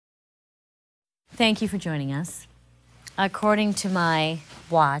Thank you for joining us. According to my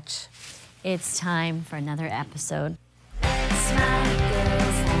watch, it's time for another episode. Smart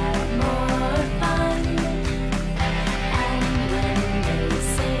girls have more fun. And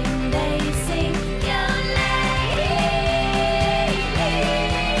when they sing, you'll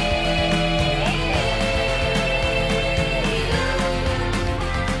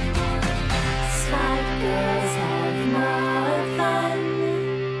Smart girls have more fun.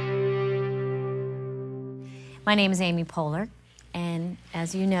 My name is Amy Poehler, and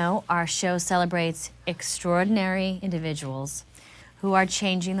as you know, our show celebrates extraordinary individuals who are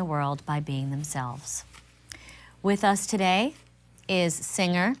changing the world by being themselves. With us today is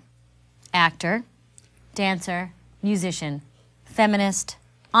singer, actor, dancer, musician, feminist,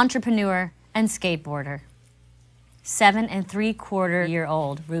 entrepreneur, and skateboarder. 7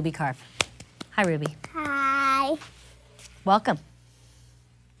 3/4-year-old Ruby Karp. Hi, Ruby. Hi. Welcome.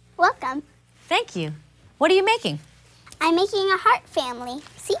 Welcome. Thank you. What are you making? I'm making a heart family.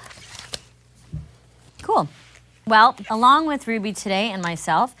 See? Cool. Well, along with Ruby today and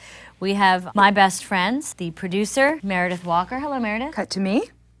myself, we have my best friends, the producer, Meredith Walker. Hello, Meredith. Cut to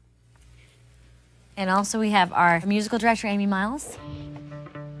me. And also we have our musical director, Amy Miles.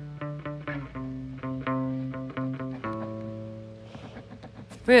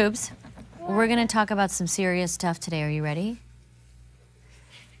 Rubes, we're going to talk about some serious stuff today. Are you ready?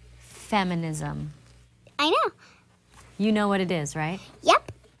 Feminism. I know. You know what it is, right?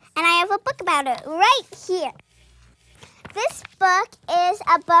 Yep. And I have a book about it right here. This book is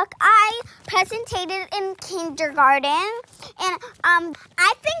a book I presented in kindergarten. And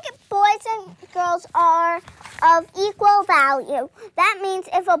I think boys and girls are of equal value. That means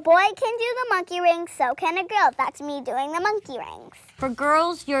if a boy can do the monkey rings, so can a girl. That's me doing the monkey rings. For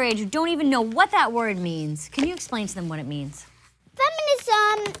girls your age who don't even know what that word means, can you explain to them what it means?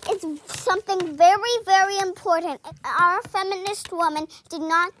 Feminism is something very, very important. Our feminist woman did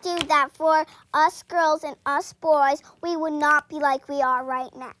not do that for us girls and us boys. We would not be like we are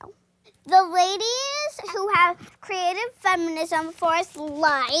right now. The ladies who have created feminism for us,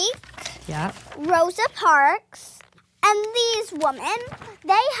 like Rosa Parks and these women,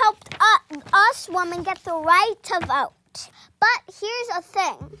 they helped us women get the right to vote. But here's a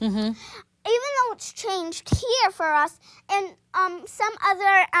thing. Even though it's changed here for us, in some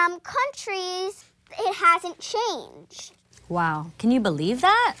other countries, it hasn't changed. Wow. Can you believe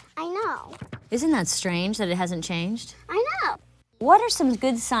that? I know. Isn't that strange that it hasn't changed? I know. What are some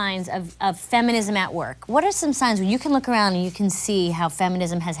good signs of feminism at work? What are some signs where you can look around and you can see how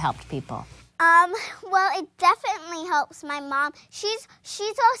feminism has helped people? Well, it definitely helps my mom. She's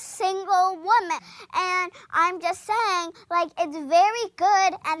a single woman, and I'm just saying, like, it's very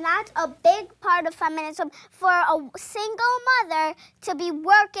good, and that's a big part of feminism for a single mother to be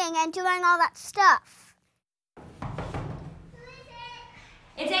working and doing all that stuff.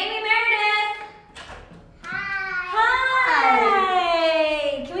 It's Amy Meredith. Hi.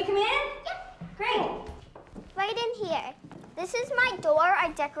 Hi. Can we come in? Yep. Great. Right in here. This is my door I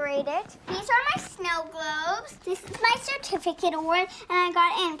decorated. These are my snow globes. This is my certificate award, and I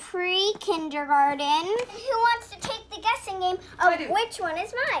got it in pre-kindergarten. Who wants to take the guessing game of which one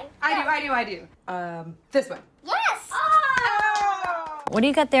is mine? I do. This one. Yes! Oh! What do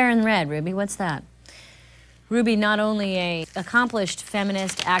you got there in red, Ruby? What's that? Ruby, not only an accomplished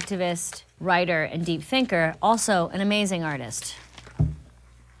feminist, activist, writer, and deep thinker, also an amazing artist.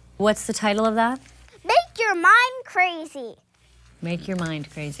 What's the title of that? Make your mind crazy. Make your mind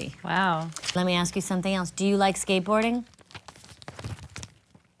crazy. Wow. Let me ask you something else. Do you like skateboarding?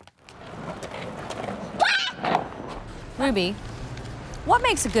 Ruby, what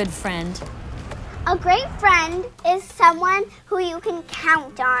makes a good friend? A great friend is someone who you can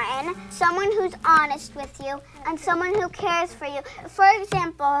count on, someone who's honest with you, and someone who cares for you. For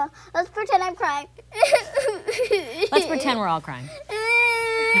example, let's pretend I'm crying. Let's pretend we're all crying.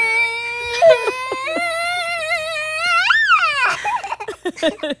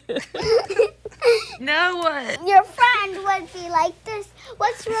 Now what? Your friend would be like this.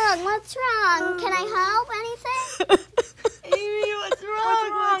 What's wrong? What's wrong? Can I help anything? Amy, what's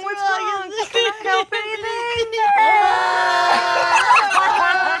wrong? What's wrong? Can I help anything?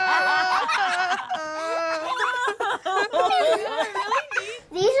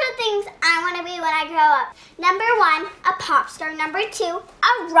 These are things I want to be when I grow up. Number 1, a pop star. Number 2,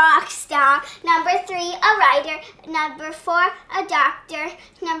 a rock star. Number 3, a writer. Number 4, a doctor.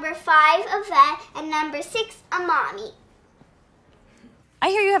 Number 5, a vet. And number 6, a mommy. I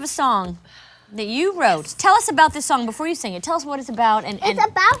hear you have a song that you wrote. Tell us about this song before you sing it. Tell us what it's about. And It's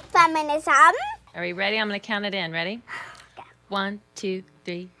about feminism. Are we ready? I'm going to count it in. Ready? Okay. 1, 2,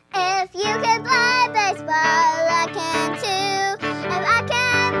 3. If you can play baseball, I can too. If I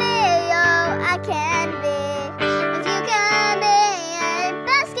can be I can be. If you can be in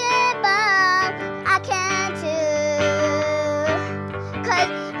basketball, I can too.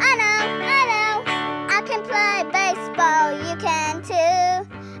 'Cause I know, I can play baseball, you can too.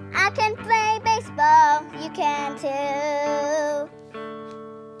 I can play baseball, you can too.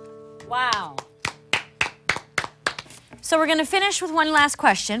 Wow. So we're going to finish with one last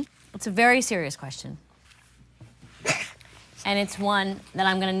question. It's a very serious question. And it's one that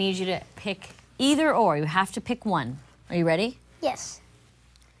I'm going to need you to pick either or. You have to pick one. Are you ready? Yes.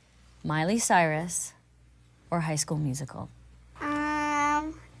 Miley Cyrus or High School Musical?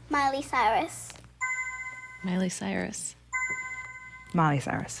 Miley Cyrus. Miley Cyrus. Miley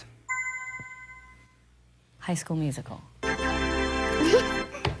Cyrus. High School Musical.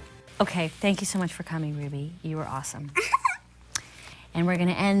 Okay, thank you so much for coming, Ruby. You were awesome. And we're going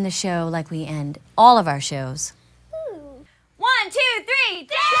to end the show like we end all of our shows. 1, 2, 3,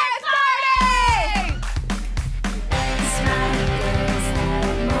 dance!